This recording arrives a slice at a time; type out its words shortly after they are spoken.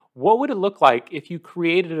What would it look like if you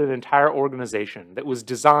created an entire organization that was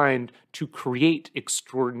designed to create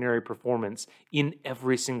extraordinary performance in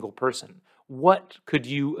every single person? What could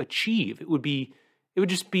you achieve? It would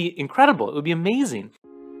just be incredible. It would be amazing.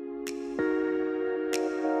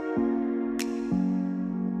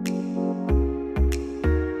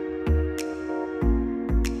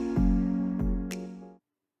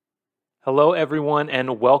 Hello, everyone,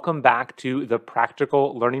 and welcome back to The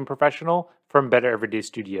Practical Learning Professional from Better Everyday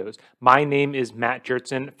Studios. My name is Matt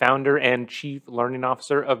Jertson, founder and chief learning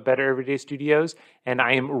officer of Better Everyday Studios, and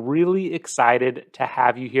I am really excited to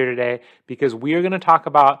have you here today because we are going to talk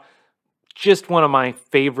about just one of my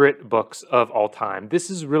favorite books of all time. This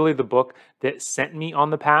is really the book that sent me on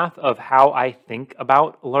the path of how I think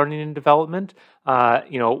about learning and development,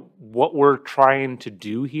 what we're trying to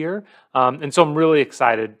do here. And so I'm really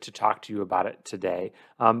excited to talk to you about it today.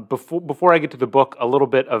 Before I get to the book, a little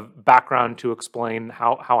bit of background to explain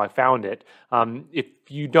how I found it. If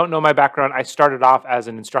you don't know my background, I started off as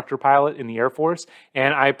an instructor pilot in the Air Force,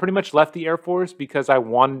 and I pretty much left the Air Force because I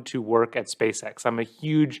wanted to work at SpaceX. I'm a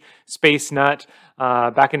huge space nut.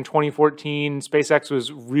 Back in 2014, SpaceX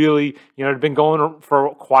was really, it had been going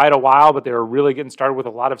for quite a while, but they were really getting started with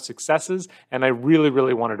a lot of successes, and I really,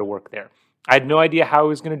 really wanted to work there. I had no idea how I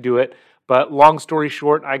was going to do it, but long story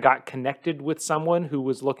short, I got connected with someone who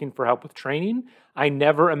was looking for help with training. I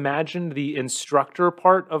never imagined the instructor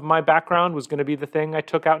part of my background was going to be the thing I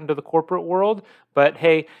took out into the corporate world, but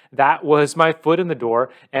hey, that was my foot in the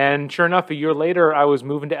door. And sure enough, a year later, I was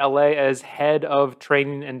moving to LA as head of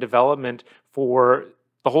training and development for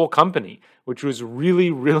the whole company, which was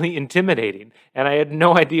really, really intimidating. And I had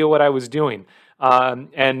no idea what I was doing.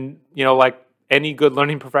 Like any good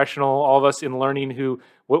learning professional, all of us in learning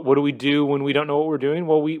what do we do when we don't know what we're doing?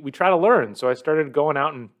 Well, we try to learn. So I started going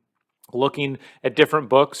out and looking at different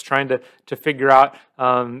books, trying to figure out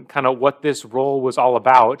kind of what this role was all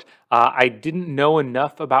about. I didn't know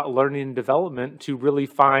enough about learning and development to really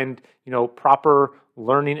find, proper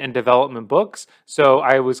learning and development books. So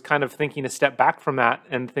I was kind of thinking a step back from that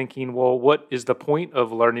and thinking, well, what is the point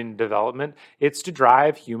of learning and development? It's to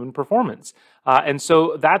drive human performance. And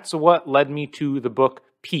so that's what led me to the book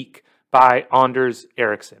Peak by Anders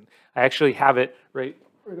Ericsson. I actually have it right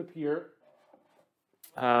up here.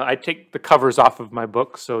 I take the covers off of my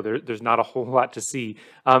book, so there's not a whole lot to see.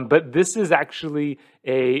 But this is actually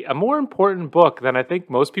a more important book than I think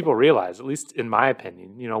most people realize, at least in my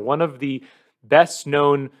opinion. One of the best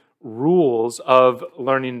known rules of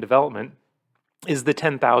learning and development is the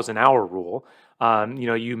 10,000 hour rule.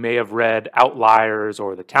 You may have read Outliers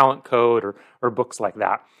or The Talent Code or books like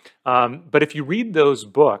that. But if you read those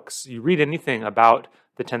books, you read anything about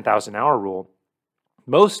the 10,000 hour rule,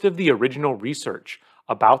 most of the original research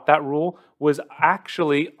about that rule was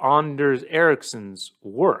actually Anders Ericsson's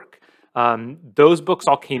work. Those books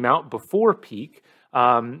all came out before Peak,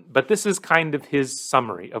 but this is kind of his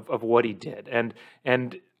summary of what he did. And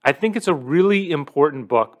I think it's a really important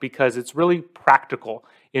book because it's really practical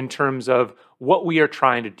in terms of what we are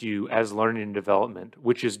trying to do as learning and development,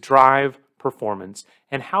 which is drive performance,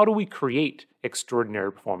 and how do we create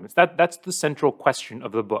extraordinary performance? That's the central question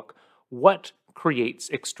of the book. What creates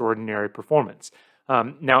extraordinary performance?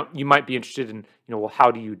 Now, you might be interested in,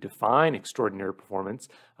 how do you define extraordinary performance?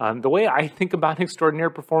 The way I think about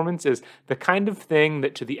extraordinary performance is the kind of thing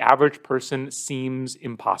that to the average person seems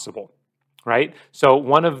impossible, right? So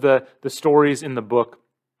one of the stories in the book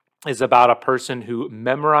is about a person who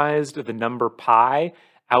memorized the number pi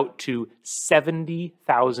out to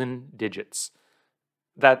 70,000 digits.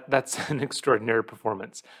 That's an extraordinary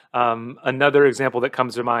performance. Another example that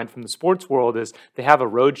comes to mind from the sports world is they have a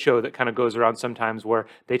road show that kind of goes around sometimes where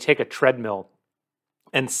they take a treadmill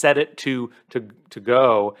and set it to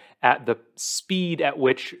go at the speed at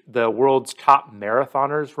which the world's top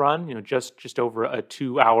marathoners run, just over a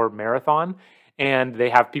 2-hour marathon. And they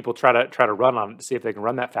have people try to run on it to see if they can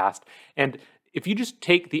run that fast. And if you just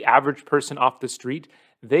take the average person off the street,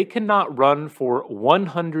 they cannot run for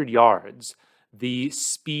 100 yards the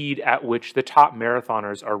speed at which the top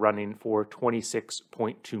marathoners are running for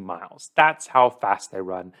 26.2 miles. That's how fast they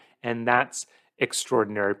run, and that's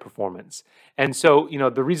extraordinary performance. And so,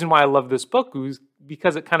 the reason why I love this book is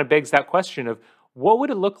because it kind of begs that question of what would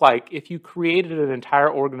it look like if you created an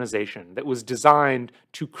entire organization that was designed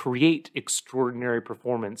to create extraordinary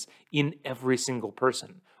performance in every single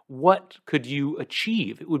person? What could you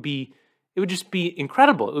achieve? It would just be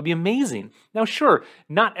incredible. It would be amazing. Now, sure,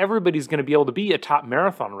 not everybody's going to be able to be a top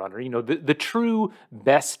marathon runner. The true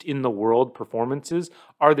best in the world performances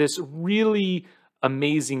are this really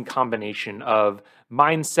amazing combination of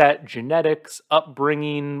mindset, genetics,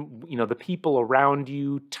 upbringing, the people around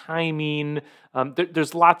you, timing.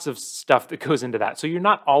 There's lots of stuff that goes into that. So you're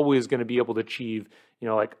not always going to be able to achieve,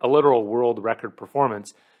 like a literal world record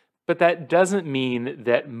performance. But that doesn't mean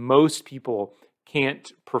that most people can't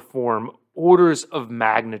perform orders of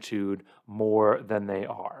magnitude more than they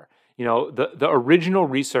are. The original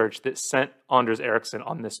research that sent Anders Ericsson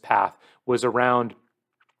on this path was around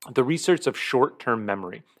the research of short-term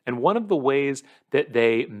memory. And one of the ways that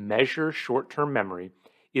they measure short-term memory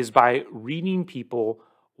is by reading people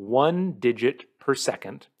 1 digit per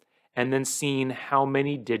second and then seeing how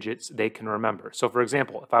many digits they can remember. So for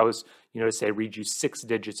example, if I was, to say read you 6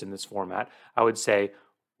 digits in this format, I would say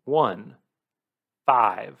 1,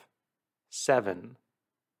 5, 7,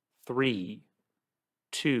 3,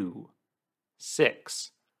 2,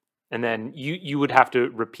 6. And then you would have to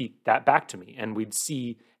repeat that back to me, and we'd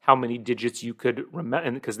see how many digits you could remember.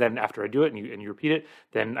 And because then after I do it and you repeat it,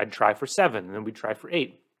 then I'd try for 7, and then we'd try for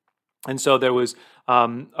 8. And so there was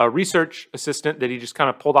a research assistant that he just kind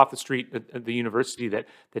of pulled off the street at the university that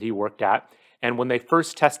he worked at. And when they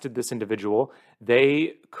first tested this individual,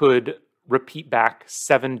 they could repeat back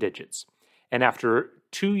 7 digits. And after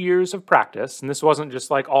 2 years of practice, and this wasn't just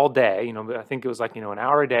like all day, I think it was like, an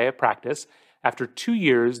hour a day of practice. After 2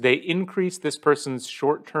 years, they increased this person's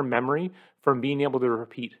short-term memory from being able to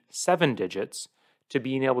repeat 7 digits to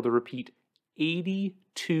being able to repeat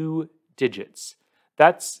 82 digits.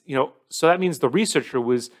 That's, so that means the researcher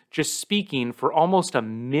was just speaking for almost a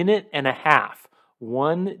minute and a half,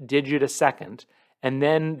 1 digit a second, and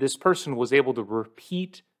then this person was able to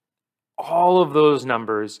repeat all of those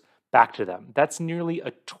numbers back to them. That's nearly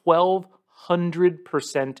a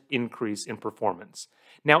 1,200% increase in performance.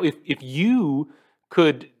 Now, if you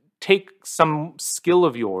could take some skill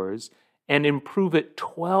of yours and improve it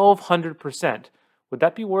 1,200%, would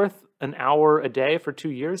that be worth an hour a day for 2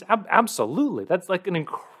 years? Absolutely. That's like an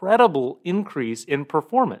incredible increase in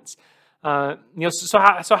performance. So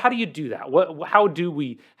how do you do that? How do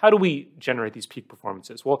we generate these peak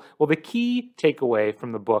performances? Well, the key takeaway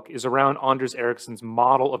from the book is around Anders Ericsson's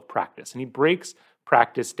model of practice, and he breaks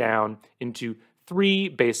practice down into 3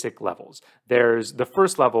 basic levels. There's the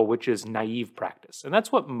first level, which is naive practice, and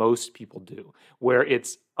that's what most people do, where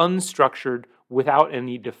it's unstructured without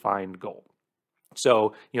any defined goal.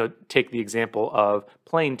 So, take the example of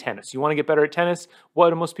playing tennis. You want to get better at tennis? What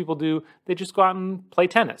do most people do? They just go out and play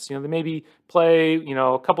tennis. They maybe play,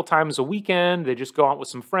 a couple times a weekend. They just go out with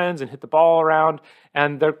some friends and hit the ball around,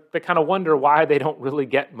 and they kind of wonder why they don't really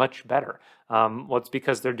get much better. Well, it's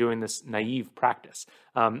because they're doing this naive practice.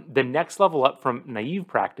 The next level up from naive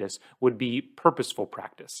practice would be purposeful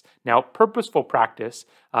practice. Now, purposeful practice,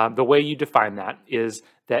 the way you define that is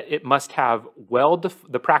that it must have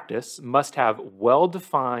the practice must have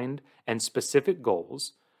well-defined and specific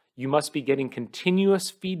goals. You must be getting continuous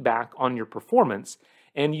feedback on your performance,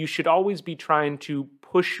 and you should always be trying to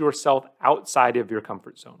push yourself outside of your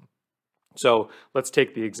comfort zone. So let's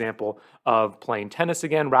take the example of playing tennis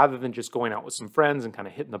again. Rather than just going out with some friends and kind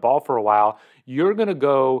of hitting the ball for a while, you're going to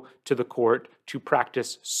go to the court to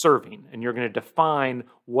practice serving, and you're going to define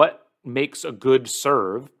what makes a good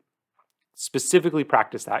serve. Specifically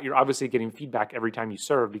practice that. You're obviously getting feedback every time you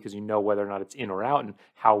serve because you know whether or not it's in or out and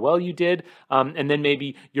how well you did. And then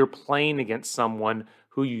maybe you're playing against someone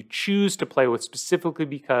who you choose to play with specifically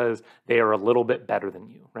because they are a little bit better than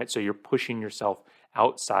you, right? So you're pushing yourself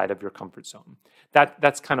outside of your comfort zone.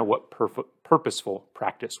 That's kind of what purposeful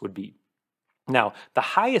practice would be. Now, the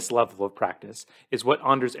highest level of practice is what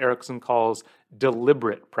Anders Ericsson calls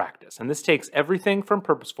deliberate practice. And this takes everything from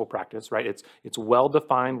purposeful practice, right? It's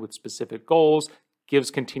well-defined with specific goals,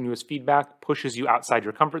 gives continuous feedback, pushes you outside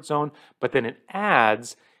your comfort zone, but then it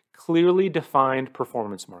adds clearly defined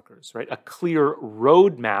performance markers, right? A clear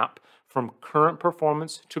roadmap from current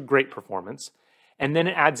performance to great performance. And then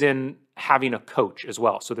it adds in having a coach as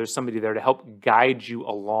well. So there's somebody there to help guide you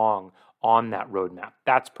along on that roadmap.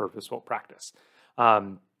 That's purposeful practice.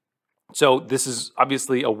 So this is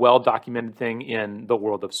obviously a well-documented thing in the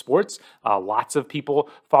world of sports. Lots of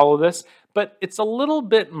people follow this, but it's a little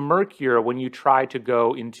bit murkier when you try to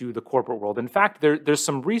go into the corporate world. In fact, there's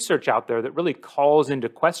some research out there that really calls into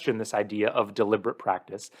question this idea of deliberate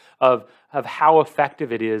practice, of how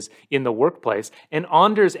effective it is in the workplace. And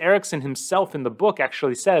Anders Ericsson himself in the book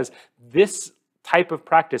actually says this type of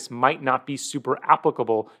practice might not be super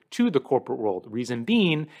applicable to the corporate world. Reason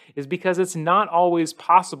being is because it's not always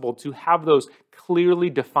possible to have those clearly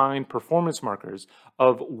defined performance markers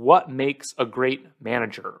of what makes a great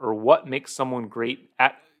manager or what makes someone great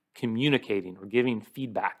at communicating or giving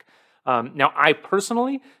feedback. Now, I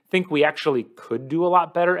personally think we actually could do a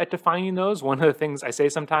lot better at defining those. One of the things I say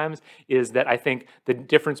sometimes is that I think the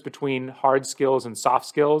difference between hard skills and soft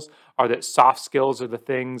skills are that soft skills are the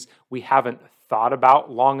things we haven't thought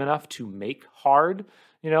about long enough to make hard.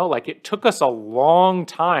 Like it took us a long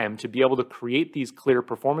time to be able to create these clear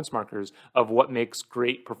performance markers of what makes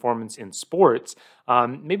great performance in sports.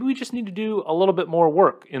 Maybe we just need to do a little bit more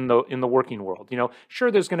work in the working world.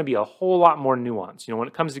 Sure, there's going to be a whole lot more nuance. When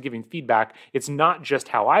it comes to giving feedback, it's not just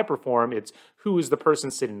how I perform, it's who is the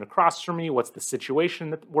person sitting across from me, what's the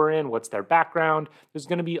situation that we're in, what's their background. There's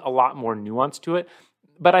going to be a lot more nuance to it.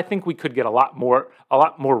 But I think we could get a lot more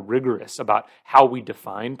rigorous about how we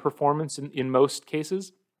define performance in most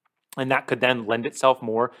cases. And that could then lend itself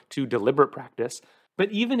more to deliberate practice.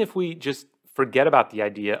 But even if we just forget about the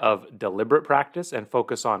idea of deliberate practice and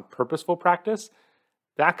focus on purposeful practice,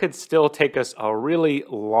 that could still take us a really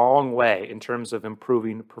long way in terms of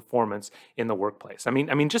improving performance in the workplace. I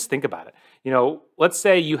mean, just think about it. Let's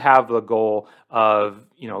say you have the goal of,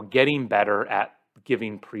 getting better at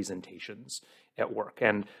giving presentations at work.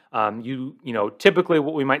 And typically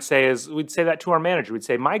what we might say is we'd say that to our manager. We'd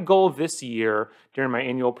say, my goal this year during my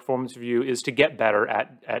annual performance review is to get better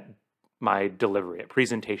at my delivery, at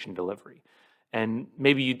presentation delivery. And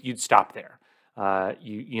maybe you'd stop there. So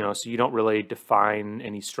you don't really define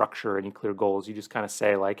any structure, any clear goals. You just kind of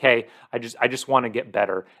say like, hey, I just want to get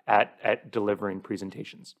better at delivering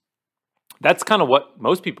presentations. That's kind of what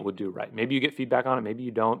most people would do, right? Maybe you get feedback on it, maybe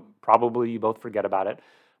you don't. Probably you both forget about it.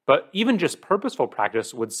 But even just purposeful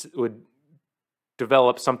practice would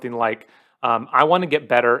develop something like, I want to get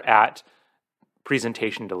better at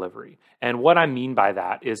presentation delivery. And what I mean by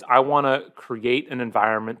that is I want to create an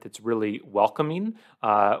environment that's really welcoming,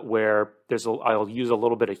 where I'll use a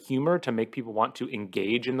little bit of humor to make people want to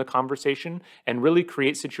engage in the conversation and really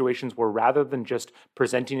create situations where rather than just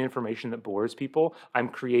presenting information that bores people, I'm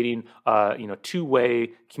creating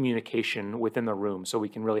two-way communication within the room so we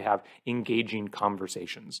can really have engaging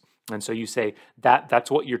conversations. And so you say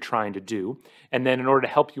that's what you're trying to do. And then in order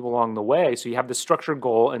to help you along the way, so you have the structured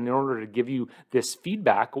goal, and in order to give you this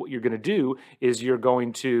feedback, what you're going to do is you're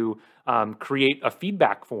going to create a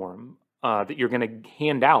feedback form that you're going to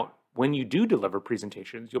hand out when you do deliver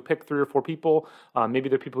presentations. You'll pick 3 or 4 people, maybe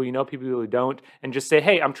they're people you know, people you don't, and just say,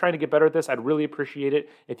 hey, I'm trying to get better at this. I'd really appreciate it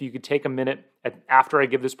if you could take a minute after I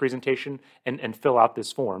give this presentation and fill out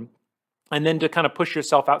this form. And then to kind of push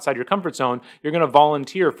yourself outside your comfort zone, you're going to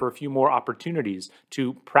volunteer for a few more opportunities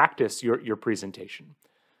to practice your presentation.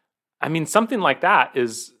 I mean, something like that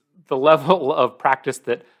is the level of practice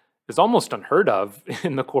that is almost unheard of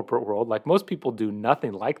in the corporate world. Like most people do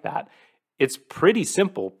nothing like that. It's pretty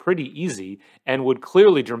simple, pretty easy, and would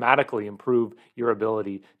clearly dramatically improve your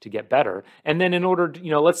ability to get better. And then in order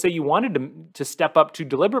to, let's say you wanted to step up to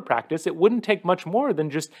deliberate practice, it wouldn't take much more than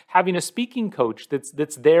just having a speaking coach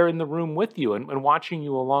that's there in the room with you and watching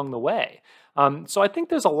you along the way. So I think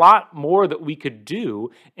there's a lot more that we could do,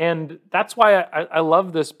 and that's why I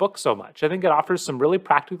love this book so much. I think it offers some really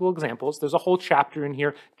practical examples. There's a whole chapter in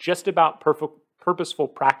here just about purposeful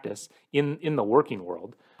practice in the working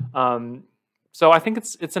world. So I think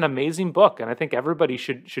it's an amazing book, and I think everybody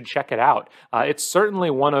should check it out. It's certainly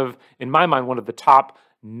in my mind, one of the top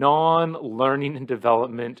non-learning and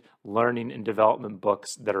development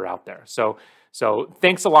books that are out there. So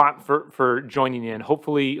thanks a lot for joining in.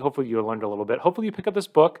 Hopefully you learned a little bit. Hopefully you pick up this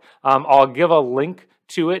book. I'll give a link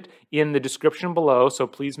to it in the description below, so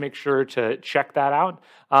please make sure to check that out.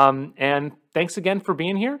 And thanks again for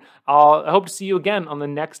being here. I hope to see you again on the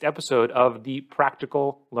next episode of The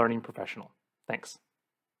Practical Learning Professional. Thanks.